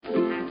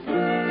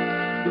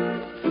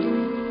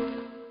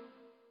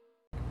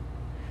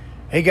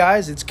Hey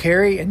guys, it's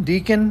Kerry and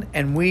Deacon,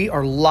 and we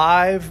are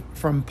live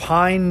from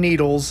Pine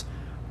Needles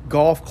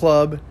Golf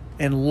Club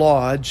and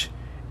Lodge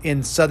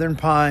in Southern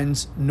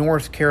Pines,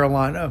 North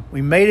Carolina.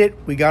 We made it.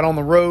 We got on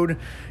the road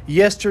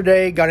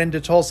yesterday, got into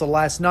Tulsa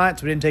last night,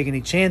 so we didn't take any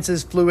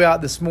chances. Flew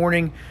out this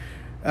morning,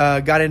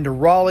 got into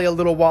Raleigh a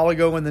little while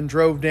ago, and then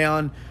drove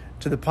down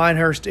to the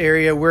Pinehurst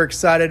area. We're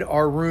excited.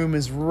 Our room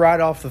is right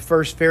off the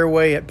first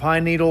fairway at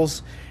Pine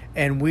Needles,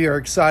 and we are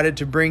excited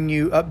to bring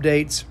you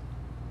updates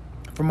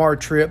from our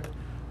trip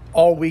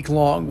all week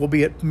long. We'll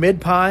be at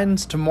Mid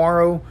Pines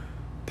tomorrow,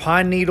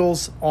 Pine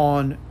Needles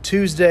on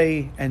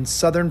Tuesday, and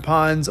Southern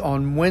Pines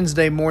on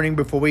Wednesday morning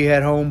before we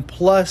head home.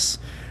 Plus,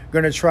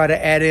 going to try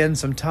to add in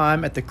some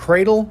time at the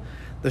Cradle,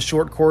 the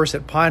short course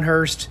at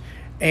Pinehurst,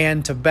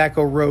 and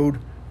Tobacco Road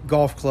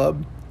Golf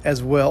Club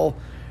as well.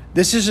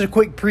 This is a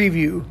quick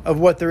preview of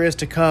what there is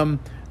to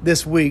come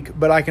this week,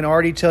 but I can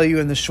already tell you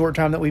in the short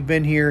time that we've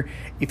been here,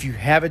 if you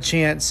have a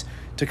chance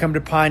to come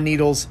to Pine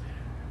Needles,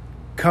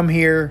 come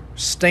here,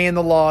 stay in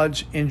the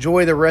lodge,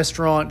 enjoy the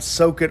restaurant,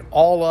 soak it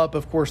all up.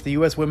 Of course, the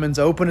U.S. Women's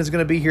Open is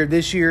going to be here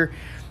this year.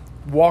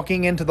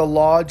 Walking into the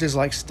lodge is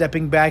like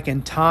stepping back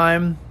in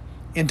time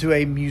into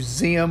a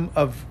museum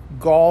of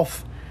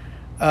golf.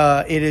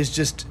 It has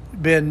just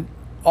been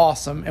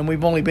awesome, and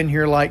we've only been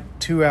here like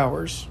 2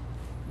 hours.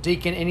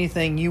 Deacon,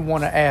 anything you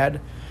want to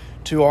add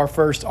to our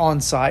first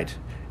on-site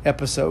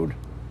episode?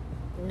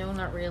 No,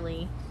 not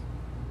really.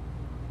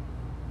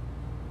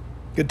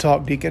 Good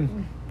talk,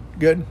 Deacon.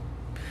 Good.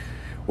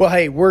 Well,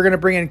 hey, we're going to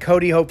bring in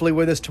Cody hopefully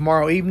with us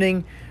tomorrow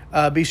evening.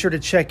 Be sure to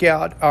check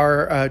out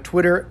our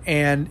Twitter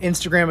and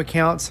Instagram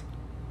accounts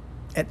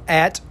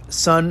at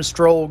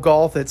Sunstroll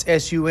Golf. That's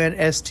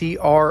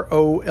SUNSTROLL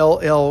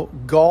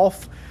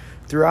Golf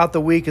throughout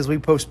the week as we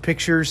post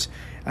pictures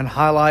and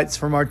highlights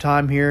from our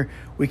time here.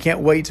 We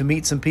can't wait to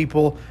meet some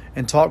people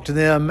and talk to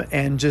them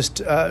and just,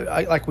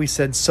 like we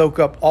said, soak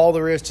up all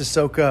there is to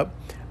soak up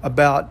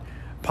about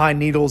Pine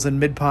Needles and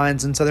Mid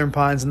Pines and Southern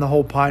Pines and the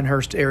whole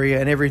Pinehurst area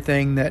and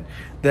everything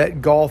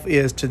that golf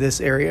is to this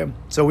area.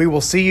 So we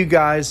will see you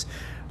guys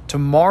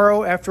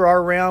tomorrow after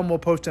our round. We'll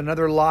post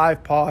another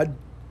live pod,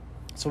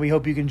 so we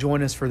hope you can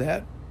join us for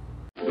that.